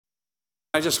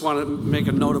I just want to make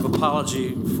a note of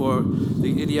apology for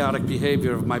the idiotic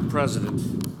behavior of my president.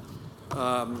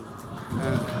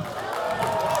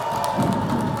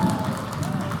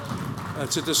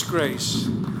 It's a disgrace.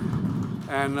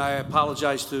 And I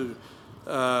apologize to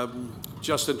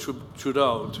Justin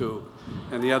Trudeau, too,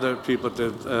 and the other people at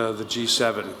the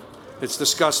G7. It's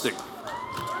disgusting.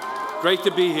 Great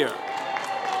to be here.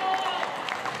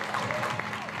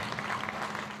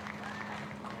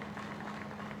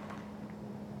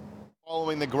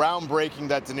 Following the groundbreaking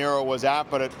that De Niro was at,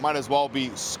 but it might as well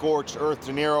be scorched earth.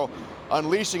 De Niro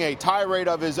unleashing a tirade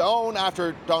of his own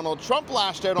after Donald Trump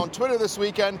lashed out on Twitter this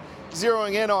weekend,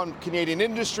 zeroing in on Canadian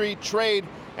industry, trade,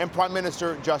 and Prime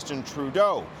Minister Justin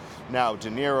Trudeau. Now, De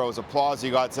Niro's applause he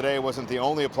got today wasn't the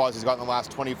only applause he's got in the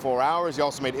last 24 hours. He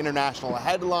also made international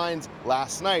headlines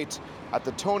last night at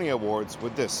the Tony Awards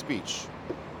with this speech.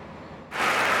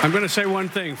 I'm going to say one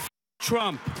thing.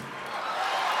 Trump.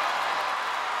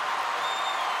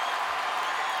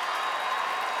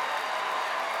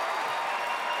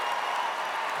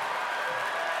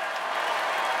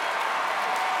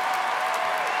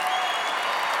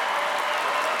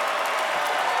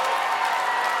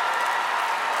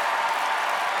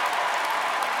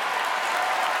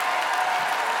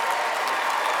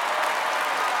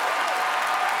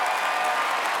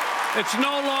 It's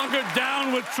no longer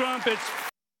down with Trump, it's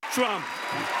Trump.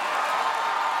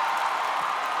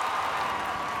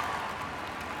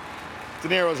 De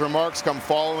Niro's remarks come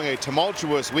following a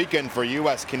tumultuous weekend for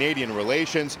U.S.-Canadian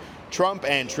relations. Trump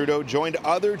and Trudeau joined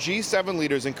other G7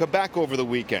 leaders in Quebec over the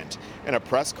weekend. In a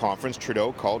press conference,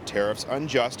 Trudeau called tariffs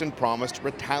unjust and promised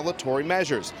retaliatory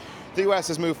measures. The U.S.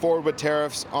 has moved forward with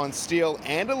tariffs on steel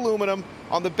and aluminum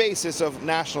on the basis of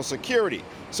national security,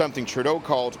 something Trudeau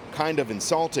called kind of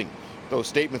insulting. Those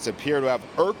statements appear to have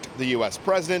irked the U.S.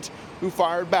 president, who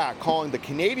fired back, calling the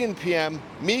Canadian PM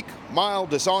meek, mild,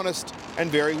 dishonest,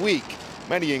 and very weak.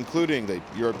 Many, including the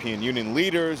European Union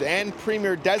leaders and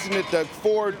Premier-designate Doug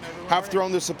Ford, have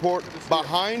thrown their support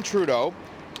behind Trudeau.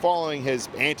 Following his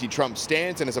anti-Trump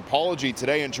stance and his apology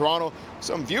today in Toronto,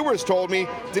 some viewers told me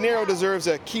De Niro deserves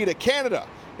a key to Canada.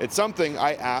 It's something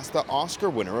I asked the Oscar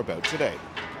winner about today.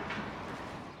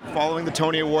 Following the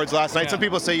Tony Awards last night, some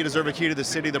people say you deserve a key to the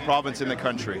city, the province, and the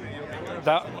country.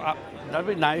 That'd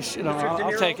be nice. You know,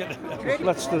 I'll take it.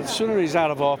 The sooner he's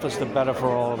out of office, the better for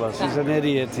all of us. He's an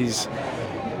idiot. He's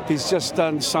just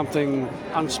done something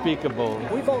unspeakable.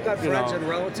 We've all got friends and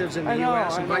relatives in the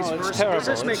U.S. and vice versa. It's terrible. Does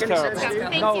this make any sense to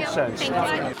you? No sense.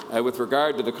 With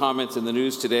regard to the comments in the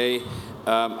news today,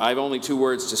 I have only two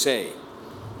words to say.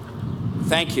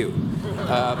 Thank you.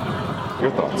 Your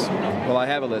thoughts? Well, I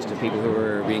have a list of people who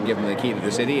are being given the key to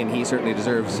the city, and he certainly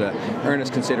deserves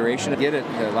earnest consideration. He did it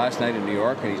last night in New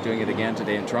York, and he's doing it again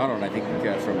today in Toronto, and I think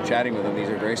from chatting with him, these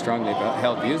are very strongly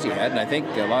held views he had, and I think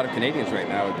a lot of Canadians right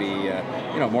now would be,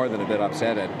 more than a bit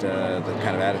upset at the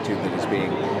kind of attitude that is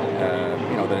being,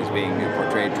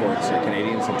 portrayed towards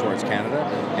Canadians and towards Canada.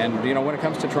 And, when it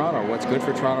comes to Toronto, what's good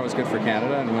for Toronto is good for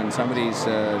Canada, and when somebody's,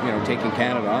 taking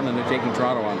Canada on, then they're taking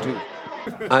Toronto on too.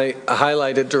 I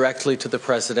highlighted directly to the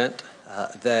President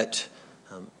that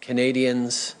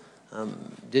Canadians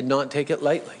did not take it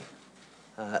lightly,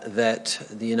 that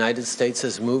the United States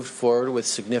has moved forward with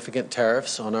significant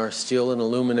tariffs on our steel and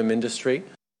aluminum industry.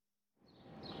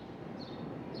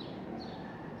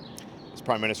 It's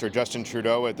Prime Minister Justin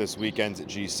Trudeau at this weekend's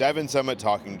G7 summit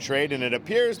talking trade, and it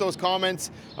appears those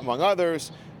comments, among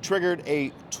others, triggered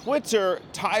a Twitter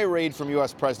tirade from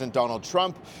U.S. President Donald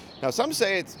Trump. Now, some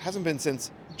say it hasn't been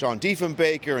since John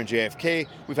Diefenbaker and JFK.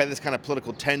 We've had this kind of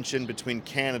political tension between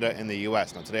Canada and the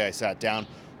U.S. Now, today I sat down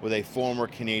with a former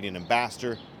Canadian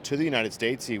ambassador to the United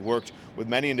States. He worked with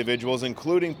many individuals,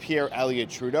 including Pierre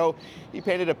Elliott Trudeau. He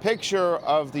painted a picture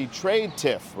of the trade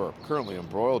tiff we're currently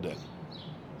embroiled in.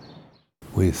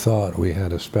 We thought we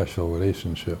had a special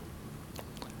relationship,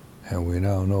 and we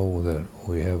now know that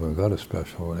we haven't got a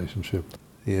special relationship.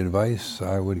 The advice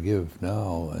I would give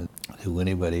now to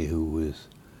anybody who is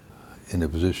in a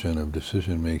position of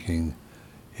decision-making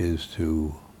is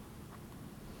to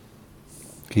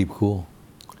keep cool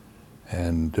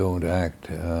and don't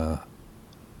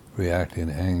react in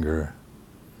anger,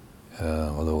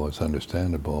 although it's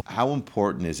understandable. How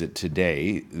important is it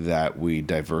today that we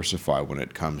diversify when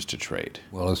it comes to trade?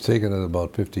 Well, it's taken us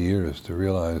about 50 years to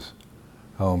realize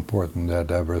how important that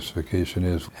diversification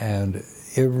is. And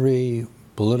every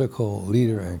political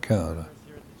leader in Canada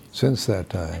since that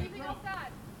time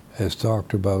has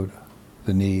talked about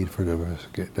the need for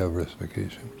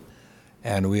diversification.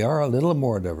 And we are a little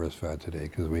more diversified today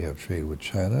because we have trade with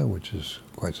China, which is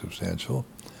quite substantial,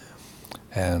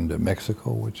 and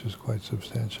Mexico, which is quite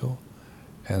substantial,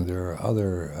 And there are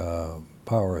other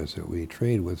powers that we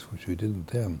trade with which we didn't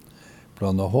then. But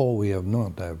on the whole, we have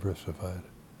not diversified,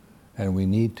 and we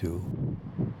need to.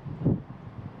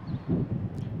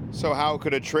 So how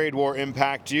could a trade war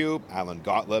impact you? Alan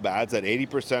Gottlieb adds that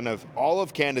 80% of all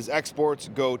of Canada's exports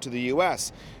go to the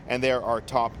U.S., and they're our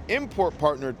top import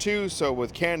partner too, so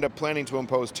with Canada planning to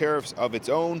impose tariffs of its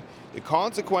own, the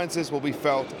consequences will be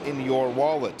felt in your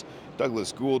wallet.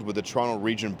 Douglas Gould with the Toronto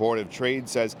Region Board of Trade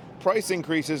says price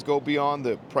increases go beyond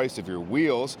the price of your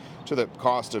wheels to the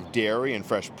cost of dairy and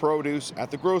fresh produce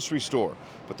at the grocery store.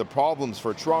 But the problems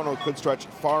for Toronto could stretch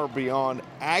far beyond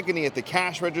agony at the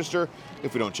cash register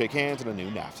if we don't shake hands on a new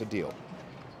NAFTA deal.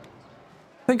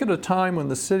 I think at a time when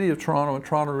the City of Toronto and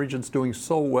Toronto Region is doing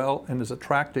so well and is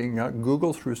attracting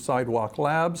Google through Sidewalk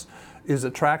Labs, is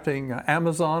attracting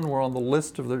Amazon. We're on the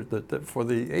list of for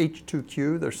the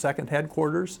H2Q, their second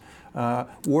headquarters.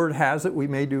 Word has it we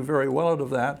may do very well out of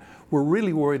that. We're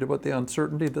really worried about the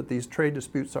uncertainty that these trade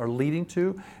disputes are leading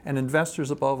to, and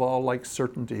investors above all like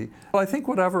certainty. Well, I think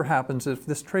whatever happens, if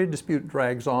this trade dispute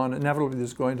drags on, inevitably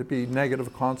there's going to be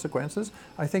negative consequences.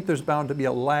 I think there's bound to be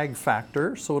a lag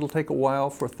factor, so it'll take a while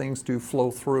for things to flow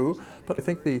through. But I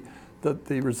think the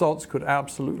results could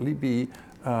absolutely be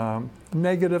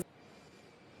negative.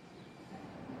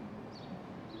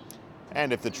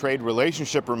 And if the trade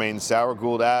relationship remains sour,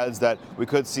 Gould adds that we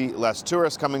could see less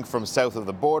tourists coming from south of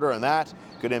the border, and that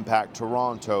could impact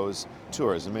Toronto's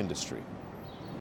tourism industry.